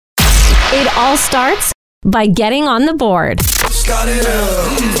It all starts by getting on the board. Start it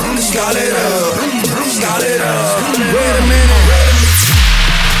up. Start it up. Start it up. Wait a minute.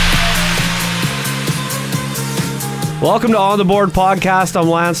 Welcome to On the Board Podcast. I'm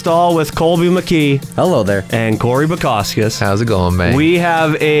Lance Dahl with Colby McKee. Hello there. And Corey Bukoskis. How's it going, man? We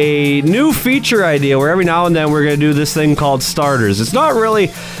have a new feature idea where every now and then we're going to do this thing called Starters. It's not really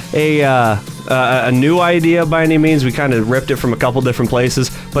a new idea by any means. We kind of ripped it from a couple different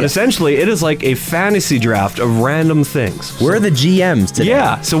places. But essentially, it is like a fantasy draft of random things. We're the GMs today.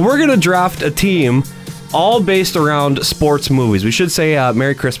 Yeah, so we're going to draft a team all based around sports movies. We should say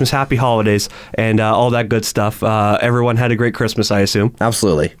Merry Christmas, Happy Holidays, and all that good stuff. Everyone had a great Christmas, I assume.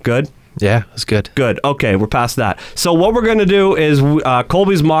 Absolutely. Good? Yeah, it's good. Good. Okay, we're past that. So what we're going to do is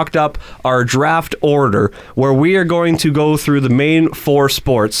Colby's mocked up our draft order where we are going to go through the main four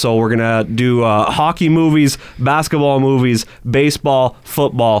sports. So we're going to do hockey movies, basketball movies, baseball,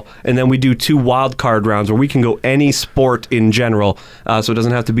 football, and then we do 2 wild card rounds where we can go any sport in general. So it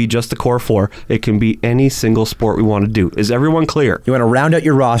doesn't have to be just the core 4. It can be any single sport we want to do. Is everyone clear? You want to round out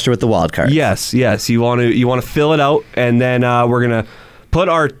your roster with the wild card? Yes. You want to fill it out, and then we're going to put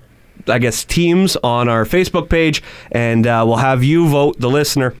our teams on our Facebook page, and we'll have you vote, the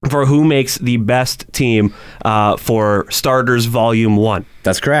listener, for who makes the best team for Starters Volume 1.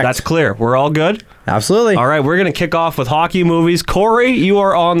 That's correct. That's clear. We're all good? Absolutely. All right, we're going to kick off with hockey movies. Corey, you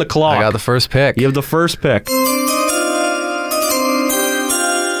are on the clock. I got the first pick. You have the first pick.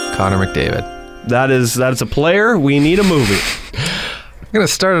 Connor McDavid. That's a player. We need a movie. I'm going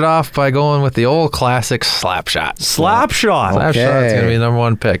to start it off by going with the old classic Slapshot. Slapshot. Slapshot's going to be the number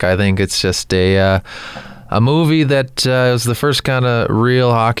 1 pick. I think it's just a movie that was the first kind of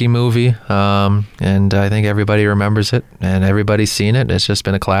real hockey movie, and I think everybody remembers it, and everybody's seen it. It's just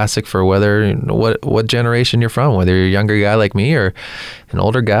been a classic for whether what generation you're from, whether you're a younger guy like me or an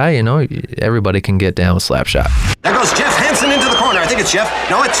older guy. Everybody can get down with Slapshot. There goes Jeff Hansen into the corner. I think it's Jeff.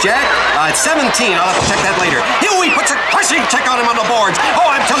 No, it's Jack. It's 17. I'll have to check that later. Huey puts a crushing check on him on the boards. Oh,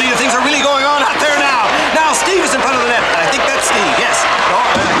 I'm telling you, things are really going on out there now. Now Steve is in front of the net. I think that's Steve. Yes.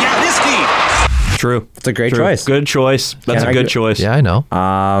 Yeah, it is Steve. True. It's a great choice. Good choice. That's a good choice. Yeah, I know.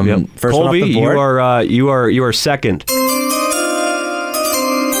 First Colby, one off the board. you are second.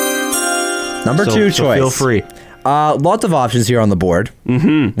 Number 2 choice. So feel free. Lots of options here on the board,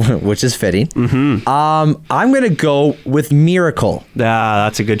 which is fitting. I'm going to go with Miracle.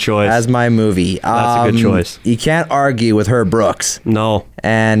 That's a good choice. As my movie. That's a good choice. You can't argue with Herb Brooks. No.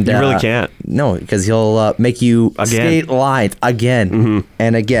 And you really can't. No, because he'll make you skate lines again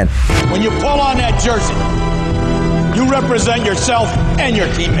and again. When you pull on that jersey, you represent yourself and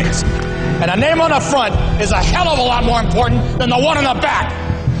your teammates. And a name on the front is a hell of a lot more important than the one on the back.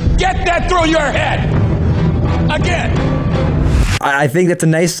 Get that through your head. Again. I think that's a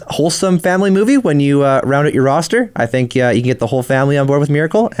nice, wholesome family movie when you round out your roster. I think you can get the whole family on board with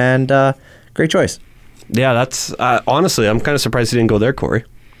Miracle, and great choice. Yeah, that's honestly, I'm kind of surprised he didn't go there, Corey.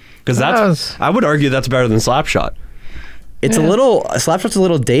 Because I would argue that's better than Slapshot. It's Slapshot's a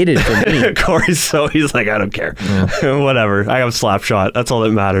little dated for me. Corey's he's like, I don't care. Yeah. Whatever. I have Slapshot. That's all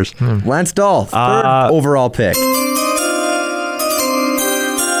that matters. Lance Dahl, third overall pick.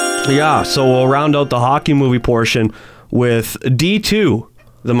 Yeah, so we'll round out the hockey movie portion with D2,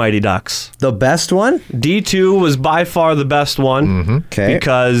 The Mighty Ducks. The best one? D2 was by far the best one. Okay.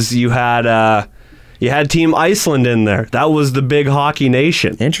 Because you had Team Iceland in there. That was the big hockey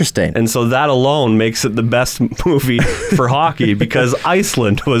nation. Interesting. And so that alone makes it the best movie for hockey because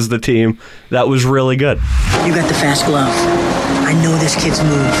Iceland was the team that was really good. You got the fast glove. I know this kid's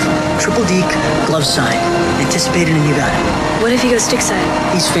move. Triple deke, glove side. Anticipated and you got it. What if he goes stick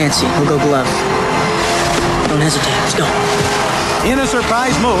side? He's fancy. He'll go glove. Don't hesitate. Let's go. In a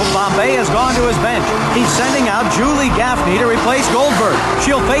surprise move, Bombay has gone to his bench. He's sending out Julie Gaffney to replace Goldberg.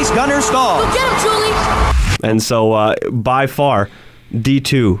 She'll face Gunnar Stahl. Go get him, Julie! And so, by far,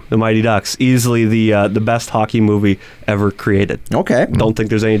 D2, The Mighty Ducks, easily the best hockey movie ever created. Okay. Don't think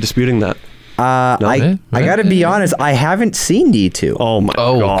there's any disputing that. I got to be honest, I haven't seen D2. Oh my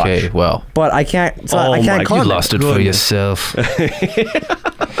gosh. Okay, well. But I can't comment. You lost it for yourself.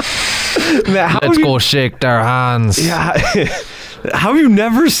 Man, Let's go shake their hands. Yeah. How have you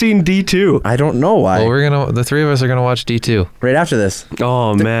never seen D2? I don't know why. Well, the 3 of us are gonna watch D2 right after this.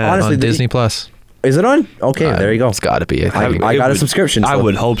 Oh man, honestly, on Disney Plus. Is it on? Okay, there you go. It's got to be. I got a subscription. I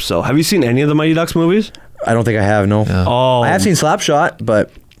would hope so. Have you seen any of the Mighty Ducks movies? I don't think I have. No. Yeah. Oh, I have seen Slapshot,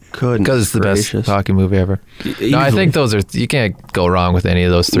 but because it's the best hockey movie ever. No, I think you can't go wrong with any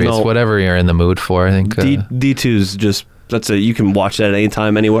of those 3. No. It's whatever you're in the mood for. I think D2's just You can watch that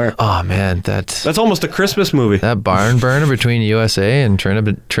anytime, anywhere. Oh man, that's almost a Christmas movie. That barn burner between USA and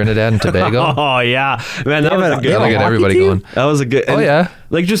Trinidad and Tobago. Oh yeah, man, that was a good. That'll get everybody going. That was a good. Oh yeah,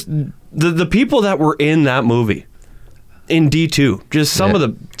 like just the people that were in that movie in D2, just some of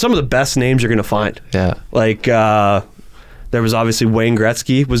the best names you're gonna find. Yeah, like there was obviously Wayne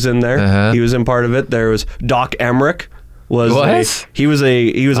Gretzky was in there. He was in part of it. There was Doc Emmerich. He was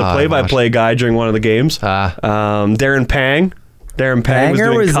a play-by-play guy during one of the games. Darren Pang was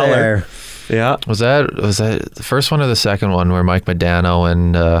doing color. There. Yeah, was that the first one or the second one where Mike Modano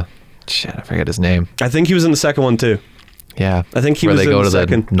and I forget his name. I think he was in the second one too. Yeah, I think he where was they in go the to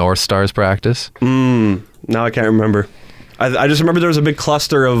second. the North Stars practice. Now I can't remember. I just remember there was a big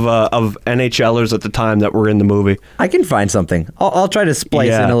cluster of NHLers at the time that were in the movie. I can find something. I'll try to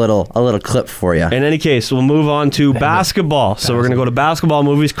splice in a little clip for you. In any case, we'll move on to basketball. So we're going to go to basketball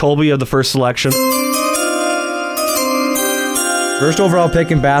movies. Colby, you have the first selection. First overall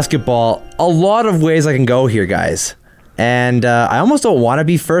pick in basketball. A lot of ways I can go here, guys. And I almost don't want to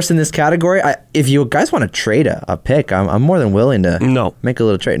be first in this category. If you guys want to trade a pick, I'm more than willing to make a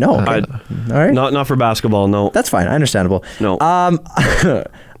little trade. No. Okay. All right. Not for basketball, no. That's fine. Understandable. No. I'm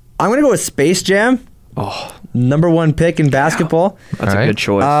going to go with Space Jam. Oh. Number 1 pick in basketball. That's a good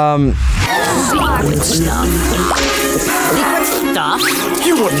choice. Secret stuff. Secret stuff?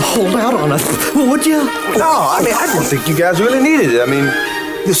 You wouldn't hold out on us, would you? No, I mean, I didn't think you guys really needed it. I mean,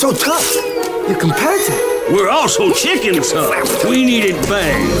 you're so tough. You're competitive. We're also chicken tough. We need it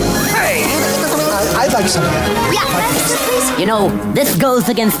bang. Hey, I'd like some of that. Yeah. You know, this goes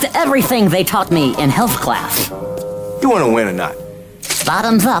against everything they taught me in health class. You want to win or not?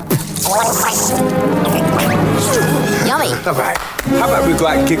 Bottoms up. Yummy. All right. How about we go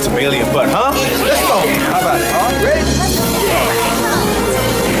out and kick some alien butt, huh? Let's go. How about it, huh?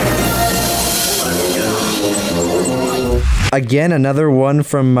 Ready? Again, another one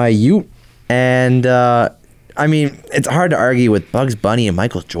from my Ute. And, I mean, it's hard to argue with Bugs Bunny and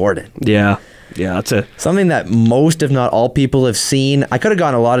Michael Jordan. Yeah, that's it. Something that most, if not all, people have seen. I could have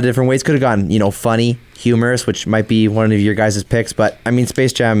gone a lot of different ways. Could have gone, funny, humorous, which might be one of your guys' picks. But, I mean,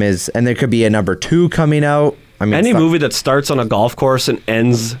 Space Jam is, and there could be a number 2 coming out. I mean, any movie that starts on a golf course and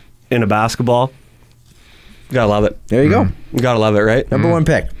ends in a basketball, you gotta love it. There you go. You gotta love it, right? Number 1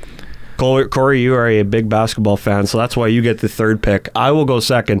 pick. Corey, you are a big basketball fan, so that's why you get the 3rd pick. I will go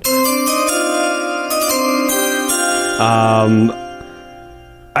second.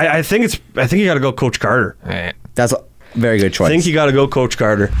 I think you got to go Coach Carter. That's a very good choice. I think you got to go Coach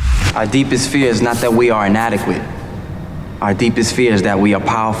Carter. Our deepest fear is not that we are inadequate. Our deepest fear is that we are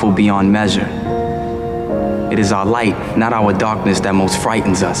powerful beyond measure. It is our light, not our darkness, that most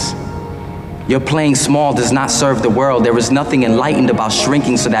frightens us. Your playing small does not serve the world. There is nothing enlightened about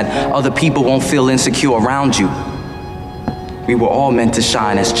shrinking so that other people won't feel insecure around you. We were all meant to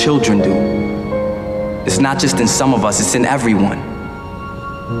shine as children do. It's not just in some of us, it's in everyone.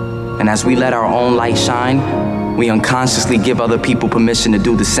 And as we let our own light shine, we unconsciously give other people permission to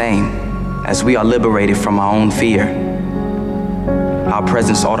do the same. As we are liberated from our own fear, our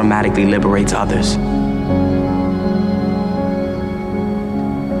presence automatically liberates others.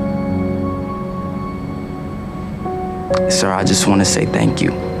 Sir, I just want to say thank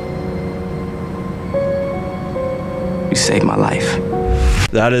you. You saved my life.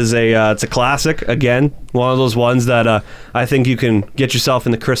 That is it's a classic. Again, one of those ones that I think you can get yourself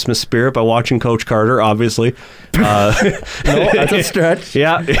in the Christmas spirit by watching Coach Carter, obviously. No, that's a stretch.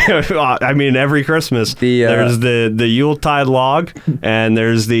 Yeah. I mean, every Christmas, there's the Yuletide log, and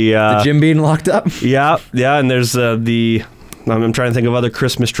there's the gym being locked up. Yeah, and there's I'm trying to think of other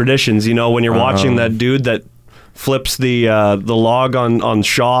Christmas traditions. When you're watching that dude that flips the log on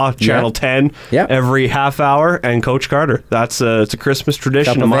Shaw Channel 10 every half hour, and Coach Carter. It's a Christmas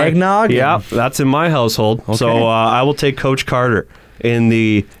tradition. Cup of eggnog. Yeah, that's in my household. Okay. So I will take Coach Carter in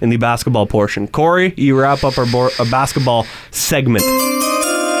the basketball portion. Corey, you wrap up our basketball segment.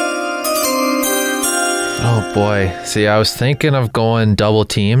 Oh boy! See, I was thinking of going Double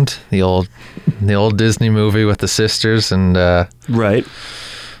Teamed, the old Disney movie with the sisters, and right.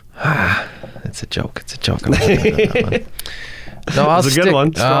 It's a joke. I'm that one. No, I'll it's a good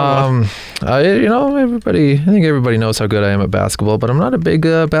one. Everybody. I think everybody knows how good I am at basketball, but I'm not a big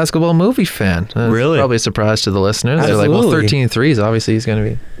basketball movie fan. Really? Probably a surprise to the listeners. Absolutely. They're like, well, 13 threes. Obviously, he's going to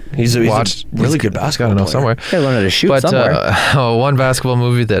be. He's watched. a really good basketball Got to know player. somewhere. Gotta learn how to shoot somewhere. One basketball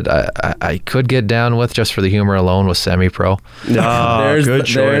movie that I could get down with just for the humor alone was Semi-Pro. Good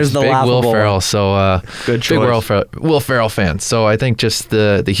choice. There's the big laughable Will Ferrell. one. So good choice. Big Will Ferrell fan. So I think just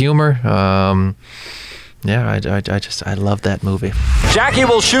the humor. Yeah, I love that movie. Jackie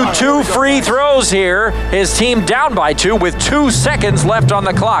will shoot 2 free throws here. His team down by 2 with 2 seconds left on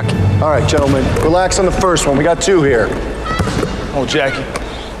the clock. All right, gentlemen, relax on the first one. We got 2 here. Oh, Jackie.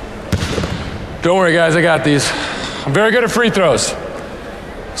 Don't worry, guys, I got these. I'm very good at free throws.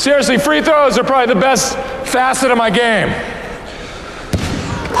 Seriously, free throws are probably the best facet of my game.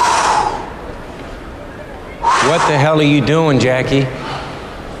 What the hell are you doing, Jackie?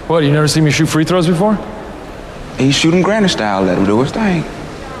 What, you never seen me shoot free throws before? He's shooting Granite style. Let him do his thing.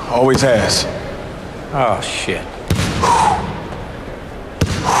 Always has. Oh, shit.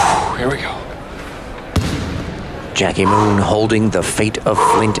 Here we go. Jackie Moon holding the fate of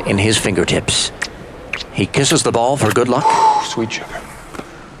Flint in his fingertips. He kisses the ball for good luck. Sweet sugar.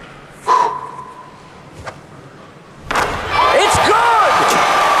 It's good!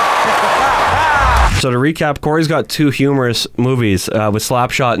 So to recap, Corey's got 2 humorous movies with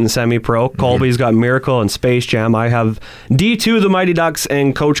Slapshot and Semi-Pro. Colby's got Miracle and Space Jam. I have D2, The Mighty Ducks,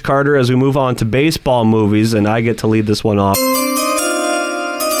 and Coach Carter as we move on to baseball movies, and I get to lead this one off.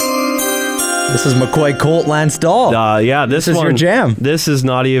 This is McCoy Colt Lance Dahl. Yeah, this is one, your jam. This is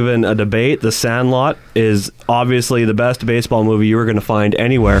not even a debate. The Sandlot is obviously the best baseball movie you were going to find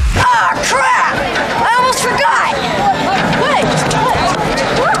anywhere. Ah, crap! I almost forgot! Wait!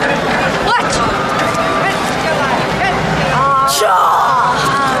 What?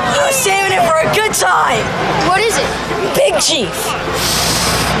 Shaw! You were saving it for a good time! What is it? Big Chief.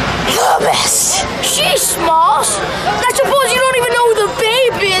 The best. Sheesh, Smalls. I suppose you don't even know who the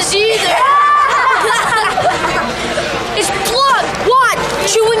babe is either. It's Plug. What?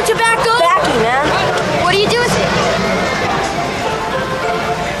 Chewing tobacco? Tobacco, man. What do you do with it?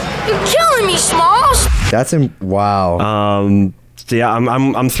 You're killing me, Smalls. That's wow. So yeah,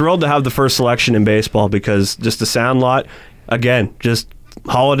 I'm thrilled to have the first selection in baseball because just the Sandlot, again, just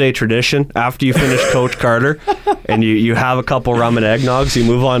holiday tradition. After you finish Coach Carter and you have a couple rum and eggnogs, you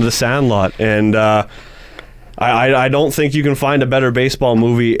move on to the Sandlot. And I don't think you can find a better baseball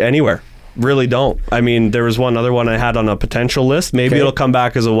movie anywhere. Really don't. I mean, there was one other one I had on a potential list. Maybe it'll come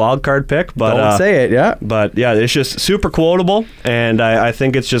back as a wild card pick, but don't say it, yeah. But yeah, it's just super quotable, and I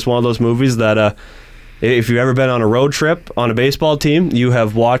think it's just one of those movies that if you've ever been on a road trip on a baseball team, you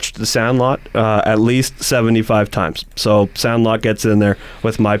have watched The Sandlot at least 75 times. So Sandlot gets in there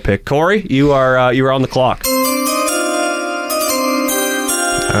with my pick. Corey, you are on the clock.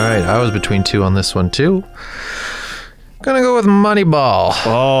 All right, I was between 2 on this one too. Gonna go with Moneyball.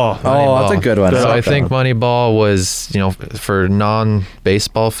 Moneyball. That's a good one. So I think Moneyball was, for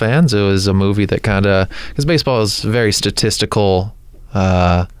non-baseball fans, it was a movie that because baseball is a very statistical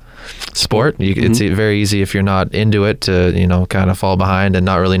sport. It's very easy if you're not into it to, kind of fall behind and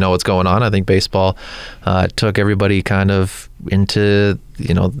not really know what's going on. I think baseball took everybody kind of into,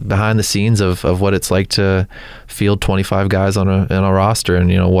 behind the scenes of what it's like to field 25 guys in a roster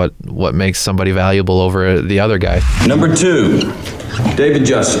and, what makes somebody valuable over the other guy. Number 2, David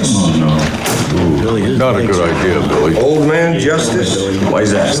Justice. Oh, no. Really not a good idea, Billy. Old man Justice? Why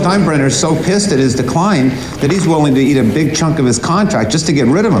is that? Steinbrenner's so pissed at his decline that he's willing to eat a big chunk of his contract just to get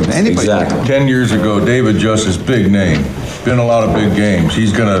rid of him. Anybody? Exactly. 10 years ago, David Justice, big name. Been a lot of big games.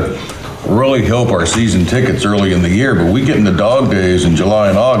 He's going to really help our season tickets early in the year, but we get in the dog days in July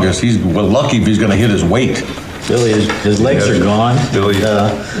and August. He's lucky if he's going to hit his weight. Billy, his legs are gone. Billy.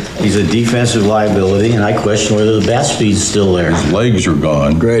 He's a defensive liability, and I question whether the bat speed's still there. His legs are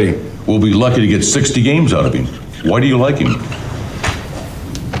gone. Grady. We'll be lucky to get 60 games out of him. Why do you like him?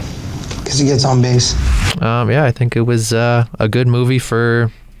 Because he gets on base. Yeah, I think it was a good movie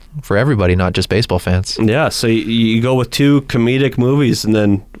for everybody, not just baseball fans. Yeah, so you go with 2 comedic movies and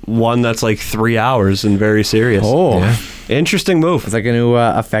then one that's like 3 hours and very serious. Oh, yeah. Interesting move. Is that going to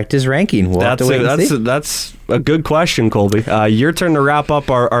affect his ranking? We'll have to wait and see. That's a good question, Colby. Your turn to wrap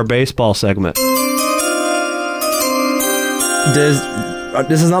up our baseball segment.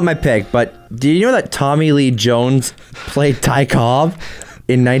 This is not my pick, but do you know that Tommy Lee Jones played Ty Cobb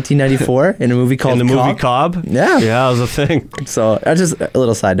in 1994 in a movie called Cobb? Yeah. Yeah, that was a thing. So that's just a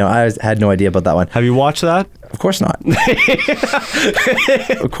little side note. I had no idea about that one. Have you watched that? Of course not.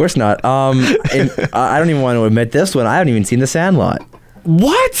 Of course not. And I don't even want to admit this one. I haven't even seen The Sandlot.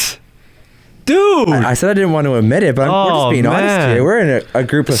 What? Dude! I said I didn't want to admit it, but we're just being honest here. We're in a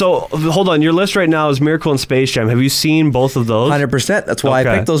group of... So, hold on. Your list right now is Miracle and Space Jam. Have you seen both of those? 100%. That's why I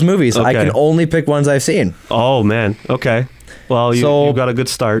picked those movies. Okay. I can only pick ones I've seen. Oh, man. Okay. Well, you got a good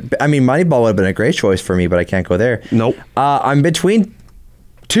start. I mean, Moneyball would have been a great choice for me, but I can't go there. Nope. I'm between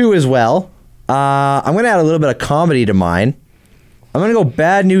 2 as well. I'm going to add a little bit of comedy to mine. I'm going to go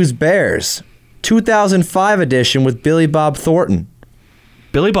Bad News Bears, 2005 edition with Billy Bob Thornton.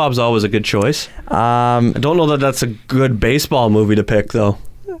 Billy Bob's always a good choice. I don't know that that's a good baseball movie to pick, though.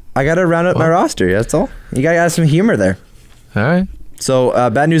 I got to round up my roster. That's all. You got to add some humor there. All right. So,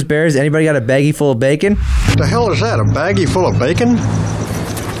 Bad News Bears, anybody got a baggie full of bacon? What the hell is that, a baggie full of bacon?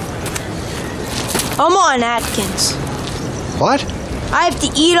 I'm on Atkins. What? I have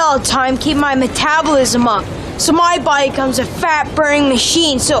to eat all the time, keep my metabolism up. So my body becomes a fat-burning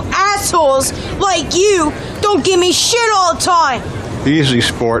machine, so assholes like you don't give me shit all the time. Easy,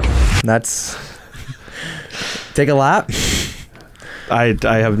 sport. That's... Take a lap. I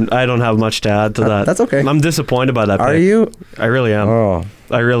don't have much to add to that. That's okay. I'm disappointed by that pick. Are you? I really am. Oh.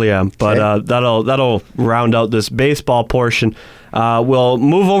 I really am. But that'll round out this baseball portion. We'll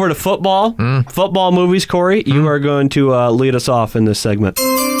move over to football. Football movies, Corey. You are going to lead us off in this segment.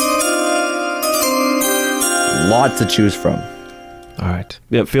 Lots to choose from. All right.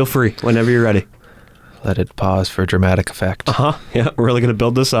 Yeah, feel free whenever you're ready. Let it pause for dramatic effect. Yeah, we're really going to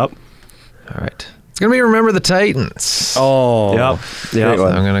build this up. All right. It's going to be Remember the Titans. Oh. Yep. So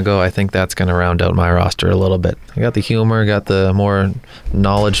I'm going to go. I think that's going to round out my roster a little bit. I got the humor, got the more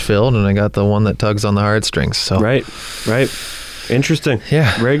knowledge filled, and I got the one that tugs on the heartstrings. So Right. Interesting.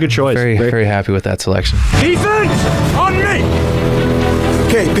 Yeah. Very good choice. Very happy with that selection. Defense on me.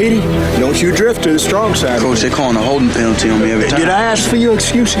 Okay, Petey, don't you drift to the strong side. Coach, they're calling a holding penalty on me every time. Did I ask for your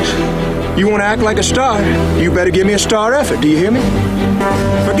excuses? You want to act like a star? You better give me a star effort. Do you hear me?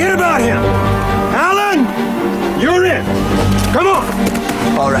 Forget about him. Alan, you're in. Come on.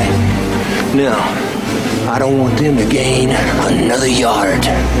 All right. Now, I don't want them to gain another yard.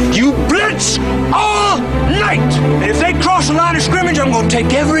 You blitz all night. And if they cross the line of scrimmage, I'm going to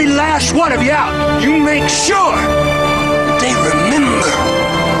take every last one of you out. You make sure that they remember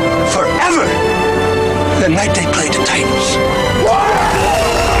forever the night they played the Titans.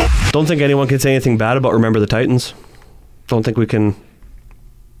 Don't think anyone can say anything bad about Remember the Titans. Don't think we can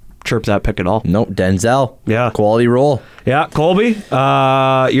chirp that pick at all. Nope, Denzel. Yeah. Quality role. Yeah, Colby,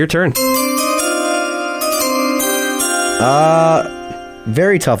 your turn.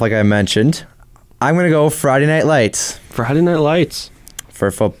 Very tough, like I mentioned. I'm going to go Friday Night Lights. Friday Night Lights. For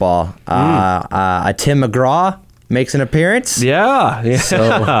football. Tim McGraw makes an appearance. Yeah.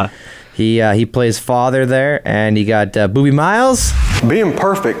 So he plays father there, and you got Boobie Miles. Being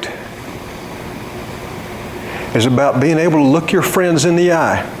perfect is about being able to look your friends in the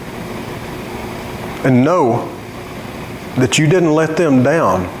eye and know that you didn't let them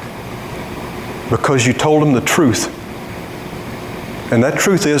down because you told them the truth. And that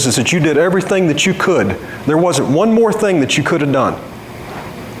truth is that you did everything that you could. There wasn't one more thing that you could have done.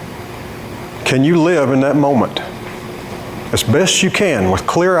 Can you live in that moment as best you can with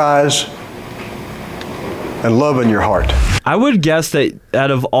clear eyes and love in your heart? I would guess that out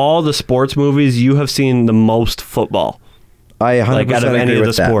of all the sports movies, you have seen the most football. I 100% like out of any agree of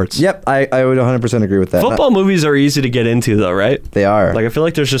with the that. sports. Yep, I would 100% agree with that. Football movies are easy to get into, though, right? They are. Like I feel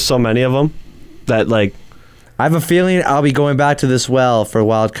like there's just so many of them that like. I have a feeling I'll be going back to this well for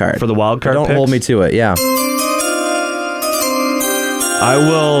wild card. For the wild card Don't picks? hold me to it, yeah. I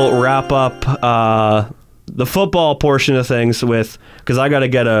will wrap up the football portion of things with, because I got to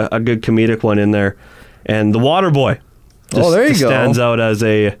get a good comedic one in there, and The Waterboy. There you go. Stands out as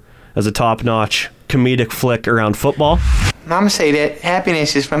a top-notch comedic flick around football. Mama say that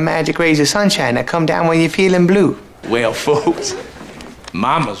happiness is from magic rays of sunshine that come down when you're feeling blue. Well, folks,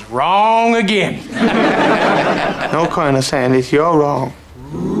 Mama's wrong again. No, Colonel Sanders, you're wrong.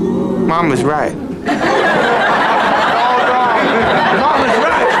 Mama's right. Mama's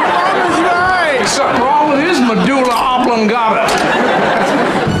right. Something wrong with his medulla oblongata.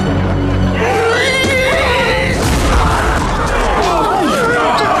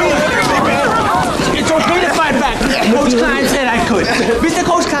 It's okay to fight back. Coach Klein said I could. Mr.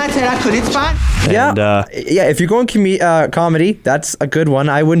 Coach Klein said I could. It's fine. Yeah, if you're going comedy, that's a good one.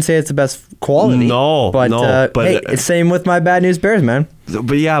 I wouldn't say it's the best quality. But hey, it's same with my Bad News Bears, man.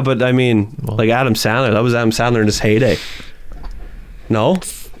 But I mean, like Adam Sandler, that was Adam Sandler in his heyday. No?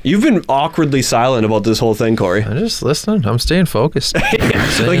 You've been awkwardly silent about this whole thing, Corey. I'm just listening. I'm staying focused.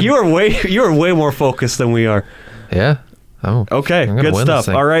 Like you are way more focused than we are. Yeah. Okay, good stuff.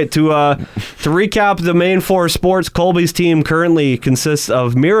 All right, to recap the main four sports, Colby's team currently consists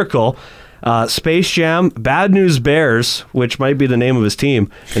of Miracle, Space Jam, Bad News Bears, which might be the name of his team,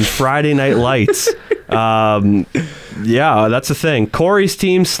 and Friday Night Lights. Yeah, that's the thing. Corey's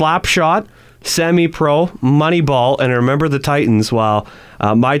team, Slapshot, Semi-Pro, Moneyball, and Remember the Titans, while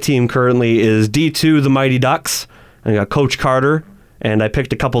my team currently is D2, The Mighty Ducks, and I got Coach Carter, and I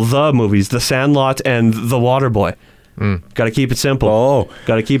picked a couple of the movies, The Sandlot and The Waterboy. Got to keep it simple.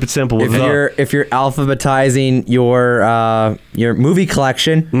 Got to keep it simple. With If you're alphabetizing your movie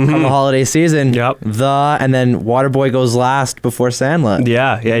collection from the holiday season, and then Waterboy goes last before Sandlot.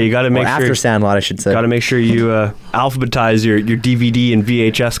 Yeah, you got to make sure after Sandlot, I should say. Got to make sure you alphabetize your DVD and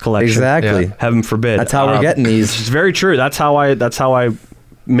VHS collection. Exactly. Yeah. Heaven forbid. That's how we're getting these. It's very true. That's how I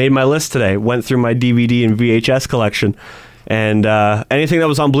made my list today. Went through my DVD and VHS collection. And anything that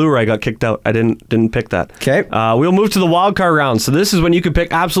was on Blu-ray got kicked out. I didn't pick that. Okay. We'll move to the wild card round. So this is when you can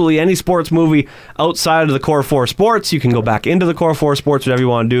pick absolutely any sports movie outside of the core 4 sports. You can go back into the core 4 sports, whatever you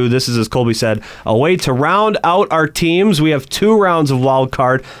want to do. This is, as Colby said, a way to round out our teams. We have 2 rounds of wild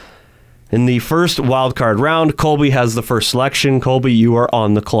card. In the first wild card round, Colby has the first selection. Colby, you are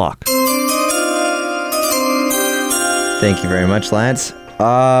on the clock. Thank you very much, Lance.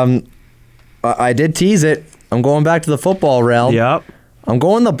 I did tease it. I'm going back to the football realm. Yep. I'm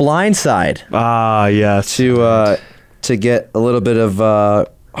going The Blind Side. Yes. To get a little bit of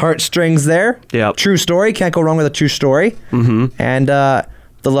heartstrings there. Yep. True story. Can't go wrong with a true story. Mm-hmm. And the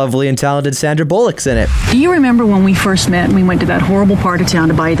lovely and talented Sandra Bullock's in it. Do you remember when we first met and we went to that horrible part of town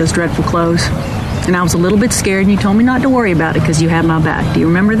to buy you those dreadful clothes? And I was a little bit scared and you told me not to worry about it because you had my back. Do you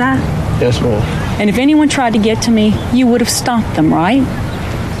remember that? Yes, ma'am. And if anyone tried to get to me, you would have stopped them, right?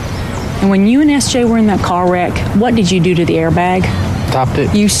 And when you and SJ were in that car wreck, what did you do to the airbag? Stopped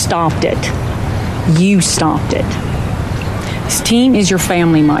it. You stopped it. You stopped it. This team is your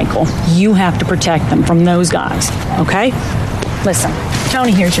family, Michael. You have to protect them from those guys, okay? Listen,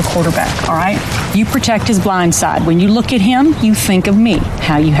 Tony here's your quarterback, all right? You protect his blind side. When you look at him, you think of me,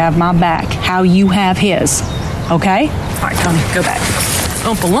 how you have my back, how you have his, okay? All right, Tony, go back.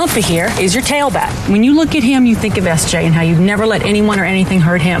 Oompa Loompa here is your tailback. When you look at him, you think of SJ and how you've never let anyone or anything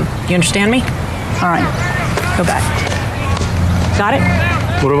hurt him. You understand me? All right, go back. Got it?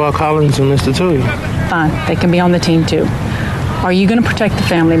 What about Collins and Mr. Tui? Fine, they can be on the team too. Are you going to protect the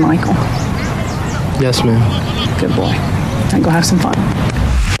family, Michael? Yes, ma'am. Good boy. Now go have some fun.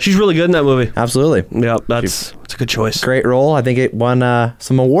 She's really good in that movie. Absolutely. Yeah, that's a good choice. Great role. I think it won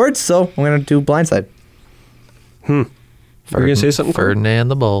some awards, so I'm going to do Blind Side. Are you going to say something? Ferdinand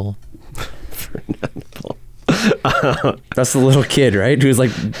the Bull. That's the little kid, right? Who's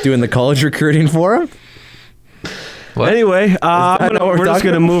like doing the college recruiting for him? What? Anyway, we're just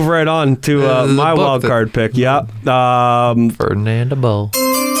going to move right on to my wild card pick. Yeah. Ferdinand the Bull.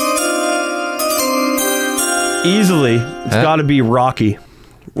 Easily, it's got to be Rocky.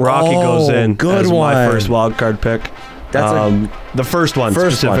 Rocky goes in good as one. my first wild card pick. That's the first one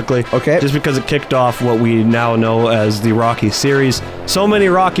First one. specifically. Okay. Just because it kicked off what we now know as the Rocky series. So many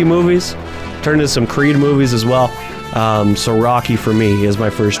Rocky movies, turned into some Creed movies as well. So Rocky for me is my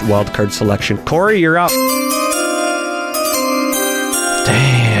first wild card selection. Corey, you're up.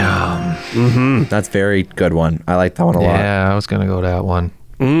 Damn. Mm-hmm. That's a very good one. I like that one a lot. Yeah, I was going to go that one.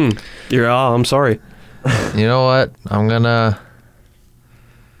 I'm sorry. You know what? I'm gonna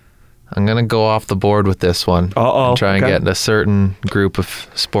go off the board with this one. And try and get a certain group of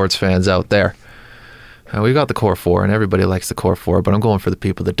sports fans out there. We got the core 4, and everybody likes the core 4, but I'm going for the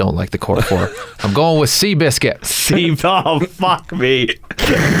people that don't like the core 4. I'm going with Seabiscuit. Oh, fuck me.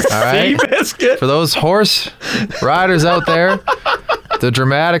 All right? Seabiscuit. For those horse riders out there, the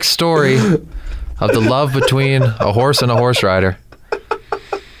dramatic story of the love between a horse and a horse rider.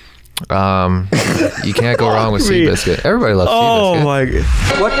 You can't go wrong with Seabiscuit. Everybody loves Seabiscuit. Oh my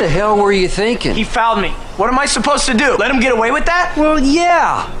God. What the hell were you thinking? He fouled me. What am I supposed to do? Let him get away with that? Well,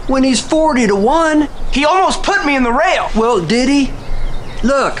 yeah, when he's 40-1. He almost put me in the rail. Well, did he?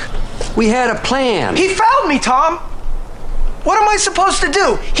 Look, we had a plan. He fouled me, Tom. What am I supposed to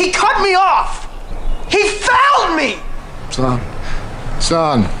do? He cut me off. He fouled me.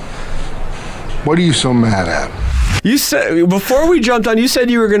 Son, what are you so mad at? You said before we jumped on, you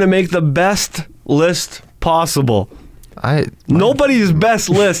said you were going to make the best list possible. Nobody's best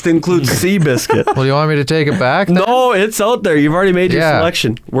list includes Seabiscuit. Well, you want me to take it back? Then? No, it's out there. You've already made your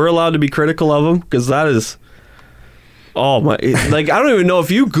selection. We're allowed to be critical of him because that is. Oh my! Like I don't even know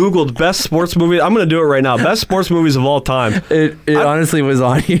if you Googled best sports movie. I'm going to do it right now. Best sports movies of all time. It honestly was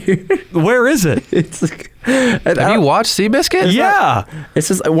on here. Where is it? It's like, have you watched Seabiscuit? Yeah, it's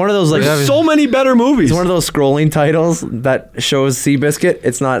just one of those like there's so many better movies. It's one of those scrolling titles that shows Seabiscuit.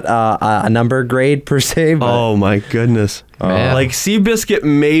 It's not a number grade per se. But, oh my goodness! Like Seabiscuit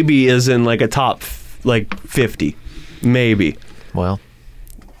maybe is in like a top 50, maybe. Well.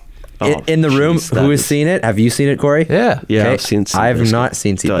 In the room, who has seen it? Have you seen it, Corey? Yeah. Okay. I've seen Seabiscuit. I have not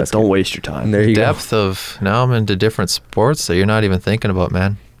seen Seabiscuit. Don't waste your time. There you go. Depth of now I'm into different sports that you're not even thinking about,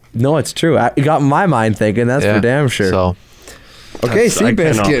 man. No, it's true. It got my mind thinking. That's for damn sure. So Okay, I cannot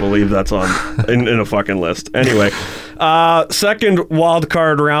Seabiscuit. believe that's on in a fucking list. Anyway, second wild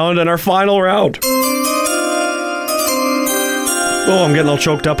card round and our final round. Oh, I'm getting all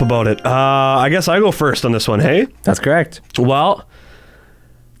choked up about it. I guess I go first on this one, hey? That's correct. Well,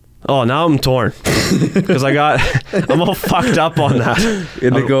 now I'm torn. Because I'm all fucked up on that.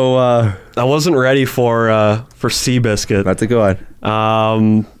 I wasn't ready for Seabiscuit. That's a good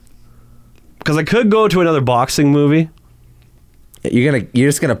one. Because I could go to another boxing movie. You're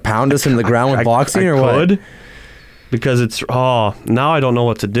just gonna pound us into the ground with boxing, or what? Could, because it's now I don't know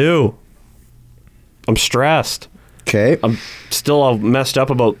what to do. I'm stressed. Okay. I'm still all messed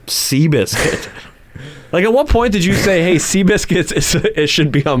up about Seabiscuit. Like, at what point did you say, "Hey, Seabiscuit, it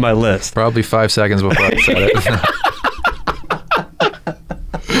should be on my list"? Probably 5 seconds before I said it.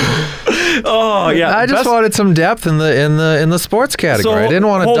 Oh yeah, I just wanted some depth in the sports category. So, I didn't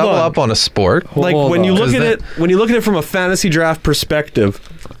want to hold double on. up on a sport. Like when you look at it from a fantasy draft perspective,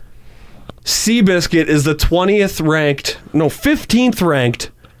 Seabiscuit is the 15th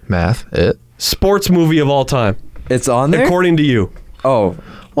ranked sports movie of all time. It's on there? According to you. Oh.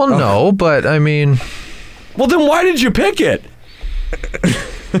 Well, no, but I mean... Well, then why did you pick it?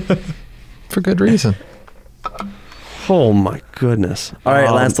 For good reason. Oh, my goodness. All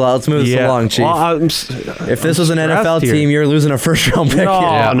right, Lancelot, let's move this along, Chief. Well, if this was an NFL team, you're losing a first-round pick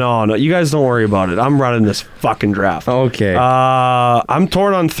here. No. You guys don't worry about it. I'm running this fucking draft. Okay. I'm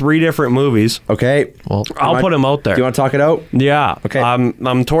torn on 3 different movies. Okay. Well, I'll put them out there. Do you want to talk it out? Yeah. Okay.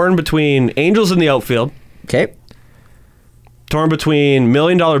 I'm torn between Angels in the Outfield. Okay. Torn between $1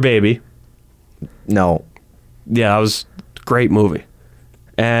 Million Baby. No. Yeah, that was a great movie.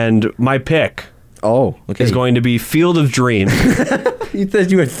 And my pick is going to be Field of Dreams. You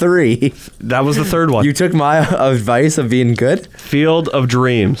said you had 3. That was the third one. You took my advice of being good? Field of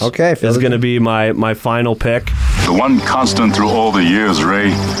Dreams. Okay. Is going to be my final pick. The one constant through all the years,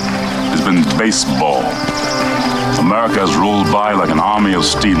 Ray, has been baseball. America has rolled by like an army of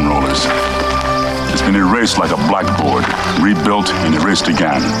steamrollers. It's been erased like a blackboard, rebuilt and erased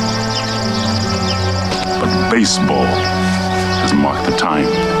again. But baseball has marked the time.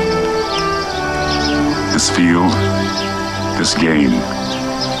 This field, this game,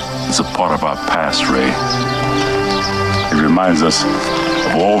 is a part of our past, Ray. It reminds us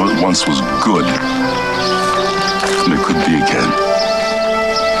of all that once was good, and it could be again.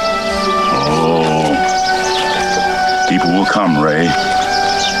 Oh, people will come, Ray.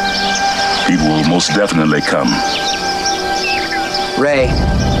 People will most definitely come. Ray,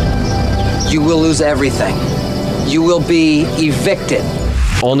 you will lose everything. You will be evicted.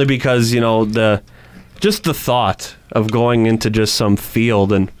 Only because, just the thought of going into just some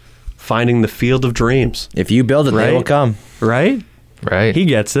field and finding the Field of Dreams. If you build it, they will come. Right? Right. He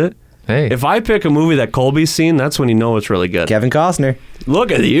gets it. Hey. If I pick a movie that Colby's seen, that's when you know it's really good. Kevin Costner.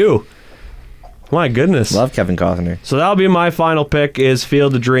 Look at you. My goodness. Love Kevin Costner. So that'll be my final pick is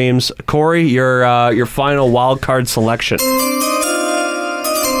Field of Dreams. Corey, your final wild card selection.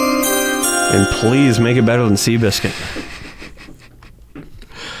 And please make it better than Seabiscuit.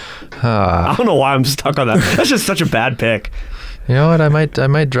 I don't know why I'm stuck on that. That's just such a bad pick. You know what? I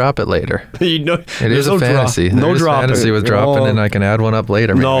might drop it later. It is a fantasy. There is fantasy with dropping, and I can add one up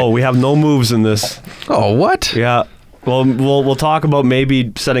later. Maybe. No, we have no moves in this. Oh, what? Yeah. Well, we'll talk about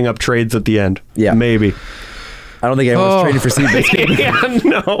maybe setting up trades at the end. Yeah. Maybe. I don't think anyone's trading for Seabiscuit. Yeah,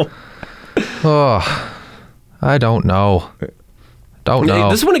 no. Oh, I don't know.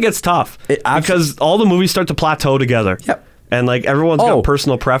 This is when it gets tough. Because all the movies start to plateau together. Yep. And everyone's got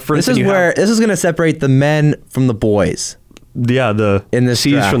personal preference. This is going to separate the men from the boys. Yeah, in this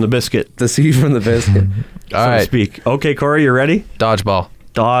seeds draft. from the biscuit. The seeds from the biscuit. All right. To speak. Okay, Corey, you ready? Dodgeball.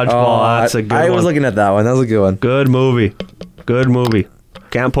 That's a good one. I was looking at that one. That was a good one. Good movie.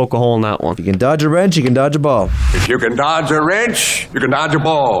 Can't poke a hole in that one. If you can dodge a wrench, you can dodge a ball. If you can dodge a wrench, you can dodge a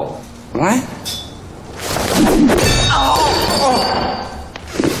ball. What?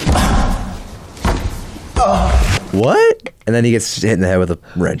 What? And then he gets hit in the head with a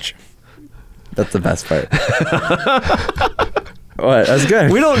wrench. That's the best part. What? That's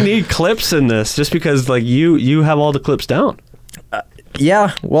good. We don't need clips in this just because you have all the clips down.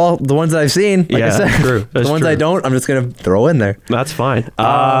 Yeah, well, the ones that I've seen, like I said, true. the ones I don't, I'm just going to throw in there. That's fine.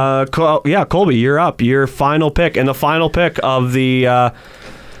 Colby, you're up. Your final pick and the final pick of the of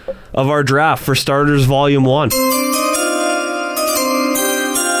our draft for Starters Volume 1.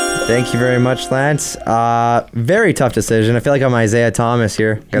 Thank you very much, Lance. Very tough decision. I feel like I'm Isaiah Thomas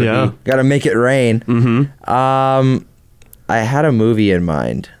here. Gotta make it rain. Mm-hmm. I had a movie in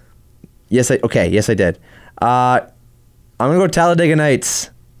mind. Yes, I did. I'm gonna go Talladega Nights.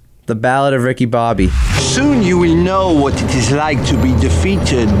 The Ballad of Ricky Bobby. Soon you will know what it is like to be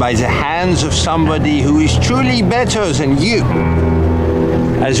defeated by the hands of somebody who is truly better than you.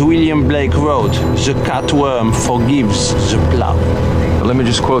 As William Blake wrote, the cutworm forgives the plow. Let me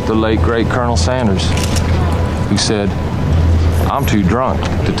just quote the late, great Colonel Sanders, who said, "I'm too drunk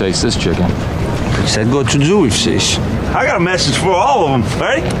to taste this chicken." He said, "Go to do with this." I got a message for all of them.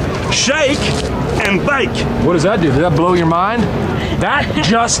 Ready? Shake and bake. What does that do? Did that blow your mind? That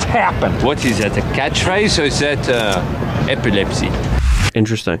just happened. What is that, a catchphrase or is that epilepsy?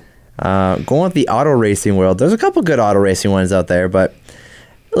 Interesting. Going with the auto racing world, there's a couple good auto racing ones out there, but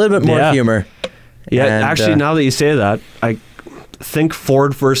a little bit more humor. Yeah, And, actually, now that you say that, I think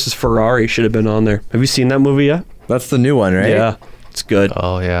Ford versus Ferrari should have been on there. Have you seen that movie yet? That's the new one, right? Yeah, it's good.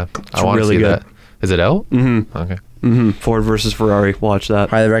 Oh yeah, It's I want to really see good. that. Is it out? Mm-hmm. Okay. Mm-hmm. Ford versus Ferrari. Watch that.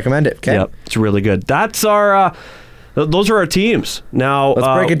 Highly recommend it. Okay. Yep, it's really good. That's our. Those are our teams. Now Let's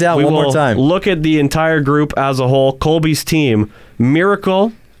break it down we one more will time. Look at the entire group as a whole. Colby's team: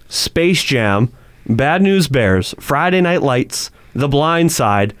 Miracle, Space Jam, Bad News Bears, Friday Night Lights, The Blind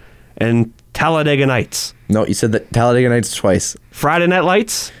Side, and Talladega Nights. No, you said that Talladega Nights twice. Friday Night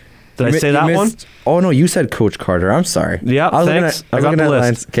Lights. Did I say that one? Oh no, you said Coach Carter. I'm sorry. Yeah, thanks. I got the list.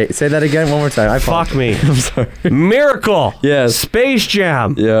 lines. Okay, say that again one more time. Fuck me. I'm sorry. Miracle. Yes. Space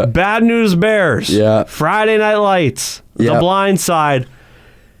Jam. Yeah. Bad News Bears. Yeah. Friday Night Lights. Yeah. The Blind Side.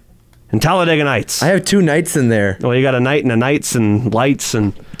 And Talladega Nights. I have 2 nights in there. Well, you got a night and a nights and lights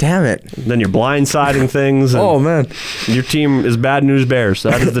and damn it. Then you're blindsiding things. And Oh man. Your team is Bad News Bears.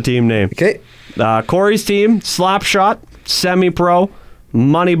 That is the team name. Okay. Corey's team: Slapshot, Semi Pro,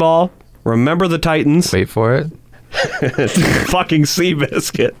 Moneyball, Remember the Titans. Wait for it. Fucking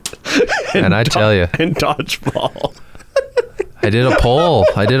Seabiscuit. And I tell you. And Dodgeball. I did a poll.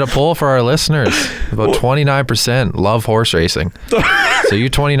 For our listeners. About 29% love horse racing. So you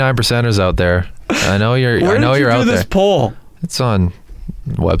 29%ers out there, I know you're. Where I know did you you're do out this there. poll? It's on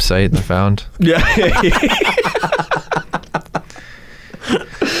website. I found. Yeah.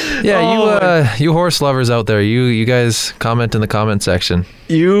 Yeah, you horse lovers out there, you guys comment in the comment section.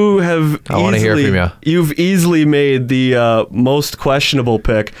 You have. I want to hear from you. You've easily made the most questionable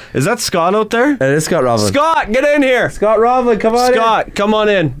pick. Is that Scott out there? It is Scott Roblin. Scott, get in here. Scott Roblin, come on Scott, come on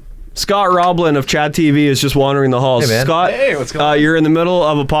in. Scott Roblin of Chad TV is just wandering the halls. Hey, man. Scott, Hey, what's going on? You're in the middle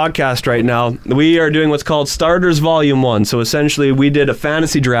of a podcast right now. We are doing what's called Starters Volume 1. So essentially, we did a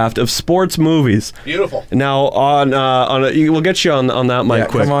fantasy draft of sports movies. Beautiful. Now, we'll get you on that mic Yeah,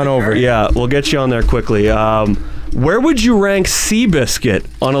 quick. come on over. Yeah, we'll get you on there quickly. Where would you rank Seabiscuit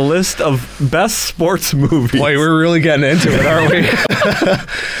on a list of best sports movies? Boy, we're really getting into it, aren't we?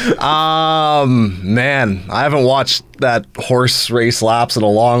 Man, I haven't watched that horse race laps in a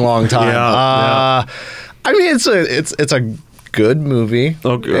long, long time. Yeah. I mean, it's a good movie.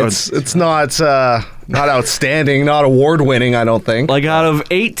 Okay. It's not outstanding, not award winning. I don't think. Like out of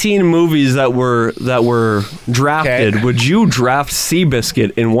 18 movies that were drafted, Okay. would you draft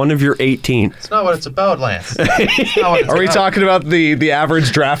Seabiscuit in one of your 18? It's not what it's about, Lance. Are we talking about the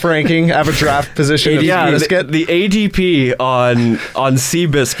average draft ranking, average draft position of Yeah, Seabiscuit? the ADP on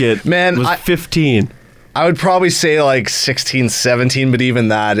Seabiscuit was 15. I would probably say like 16, 17, but even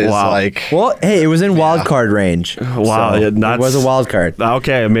that is like... Well, hey, it was in wild card range. Wow, So yeah, it was a wild card.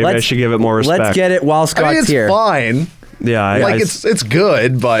 Okay, maybe I should give it more respect. Let's get it while Scott's I mean, it's here. fine. Yeah, it's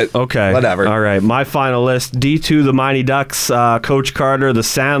good, but okay, whatever. All right, my final list: D2, the Mighty Ducks, Coach Carter, the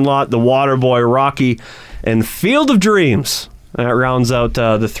Sandlot, the Waterboy, Rocky, and Field of Dreams. That rounds out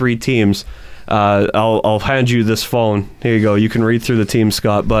the 3 teams. I'll hand you this phone. Here you go. You can read through the team,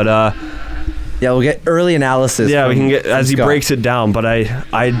 Scott. But yeah, we'll get early analysis. yeah, we can get as he Scott. breaks breaks it down. But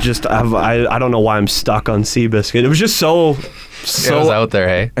I don't know why I'm stuck on Seabiscuit. It was just so It was out there,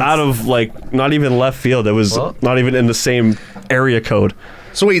 hey? out of like not even left field. It was not even in the same area code.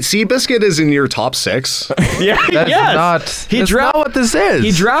 So wait, Seabiscuit is in your top 6? Yeah, That's yes. that's not what this is.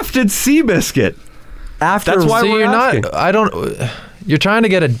 He drafted Seabiscuit. After That's why So we're you're asking. not. You're trying to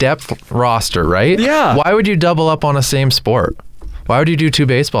get a depth roster, right? Yeah. Why would you double up on a same sport? Why would you do 2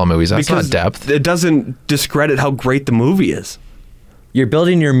 baseball movies? That's Because not depth. It doesn't discredit how great the movie is. You're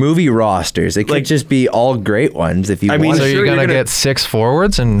building your movie rosters. It could just be all great ones if you I mean, want. So sure, you're you're gonna gonna- get 6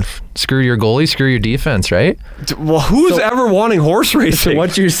 forwards and screw your goalie, screw your defense, right? Well, who's ever wanting horse racing?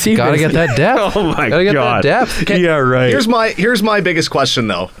 What's your Seabiscuit? Gotta get that depth. Oh my Gotta get god! that depth. Okay, Yeah, right. Here's my biggest question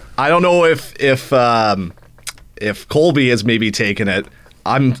though. I don't know if Colby has maybe taken it.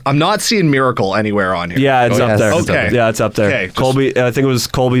 I'm not seeing Miracle anywhere on here. Yeah, it's up there. Okay. Yeah, it's up there. Okay, Colby, I think it was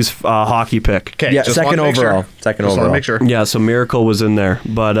Colby's hockey pick. Okay, Yeah, just second wanna make overall. Sure. Second Just wanna overall. make sure. Yeah, so Miracle was in there,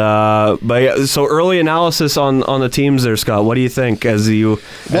 but yeah, so early analysis on the teams there, Scott. What do you think as you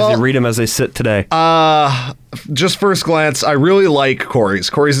read them as they sit today? Just first glance, I really like Corey's.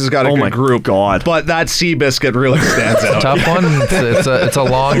 Corey's has got a good group. God. But that Seabiscuit really stands out. Tough one. It's a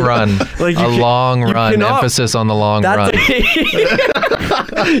long run. Like a long run. cannot- Emphasis on the long run.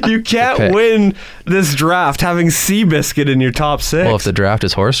 You can't Okay. win this draft having Seabiscuit in your top 6. Well, if the draft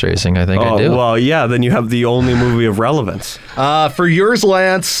is horse racing, I think I do. Well, yeah, then you have the only movie of relevance. For yours,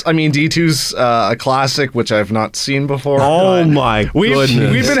 Lance, I mean, D2's a classic, which I've not seen before. Oh my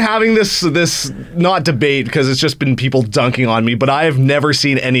goodness. We've been having this not debate because it's just been people dunking on me, but I have never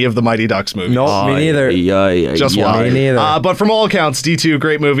seen any of the Mighty Ducks movies. No, me neither. Just one. Me neither. But from all accounts, D2,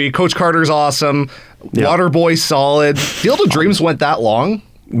 great movie. Coach Carter's awesome. Waterboy, solid. Field of Dreams went that long.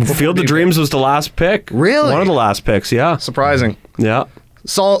 Field of Dreams was the last pick. Really? One of the last picks, yeah. Surprising. Yeah.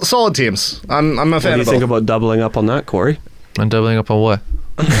 Solid teams. I'm a fan What do you of think both. about doubling up on that, Corey? I'm doubling up on what?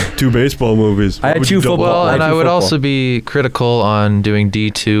 2 baseball movies. I had 2 football. Well, and I would football. also be critical on doing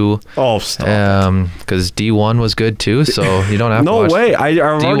D2. Oh, stop. Because D1 was good too, so you don't have to No watch. way. I've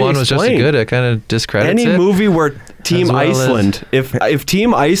already D1 was just explained. good. It kind of discredits Any it. movie where Team As well as- Iceland, if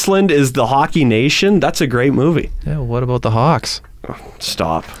Team Iceland is the hockey nation, that's a great movie. Yeah, what about the Hawks?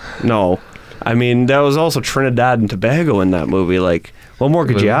 Stop. No. I mean, that was also Trinidad and Tobago in that movie. Like, what more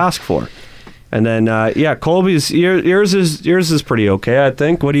could you ask for? And then, yeah, Colby's yours is pretty okay, I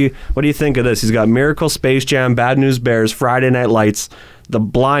think. What do you think of this? He's got Miracle, Space Jam, Bad News Bears, Friday Night Lights, The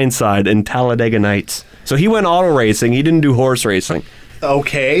Blind Side, and Talladega Nights. So he went auto racing. He didn't do horse racing.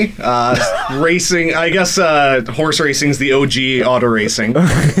 Okay. Racing, I guess horse racing's the OG auto racing.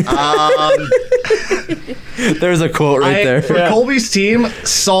 There's a quote right there. For Colby's team,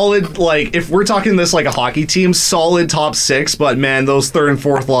 solid, like, if we're talking this like a hockey team, solid top 6, but man, those third and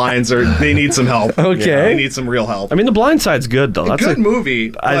fourth lines, they need some help. Okay. Yeah, they need some real help. I mean, The Blind Side's good, though. That's Good movie,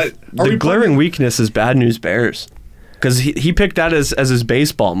 but are the we glaring weakness is Bad News Bears. Because he picked that as his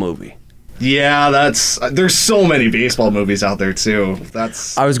baseball movie. Yeah, there's so many baseball movies out there too.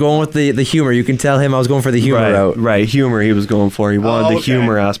 I was going with the humor. You can tell him I was going for the humor route. Right, humor he was going for. He wanted the okay.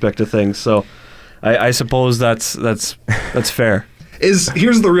 humor aspect of things. So I suppose that's fair.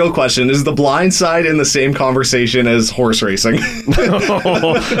 Here's the real question: is The Blind Side in the same conversation as horse racing?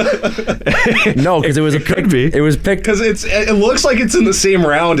 No, because it was could be. It was picked because it looks like it's in the same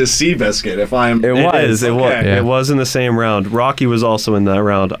round as Seabiscuit. If I'm, It was. Okay. It was in the same round. Rocky was also in that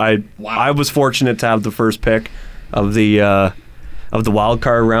round. I was fortunate to have the first pick of the wild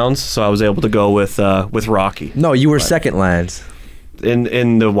card rounds, so I was able to go with Rocky. No, you were second, Lance.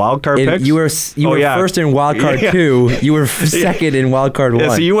 In the wild card picks? You were first in wild card 2. You were second in wild card 1. Yeah,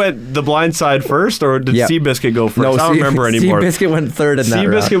 so you went The Blind Side first, or did Seabiscuit go first? No, I don't remember anymore. Seabiscuit went third in that round.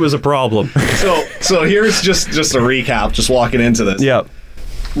 Seabiscuit was a problem. So here's just a recap. Just walking into this. Yeah.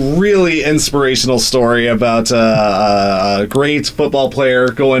 Really inspirational story about a great football player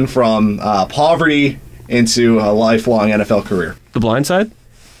going from poverty into a lifelong NFL career. The Blind Side?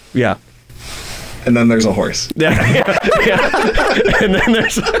 Yeah. And then there's a horse. Yeah. And then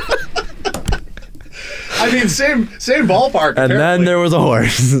there's. I mean, same ballpark. And then there was a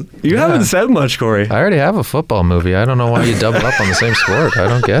horse. You haven't said much, Corey. I already have a football movie. I don't know why you double up on the same sport. I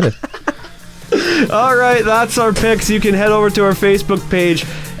don't get it. All right, that's our picks. You can head over to our Facebook page,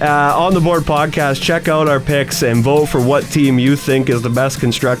 On the Board Podcast. Check out our picks and vote for what team you think is the best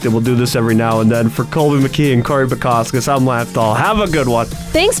constructed. We'll do this every now and then. For Colby McKee and Corey Bukowskis, I'm Lance Dahl. Have a good one.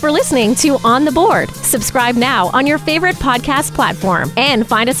 Thanks for listening to On the Board. Subscribe now on your favorite podcast platform and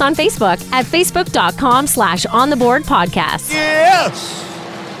find us on Facebook at facebook.com/ontheboardpodcast. Yes!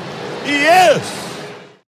 Yes!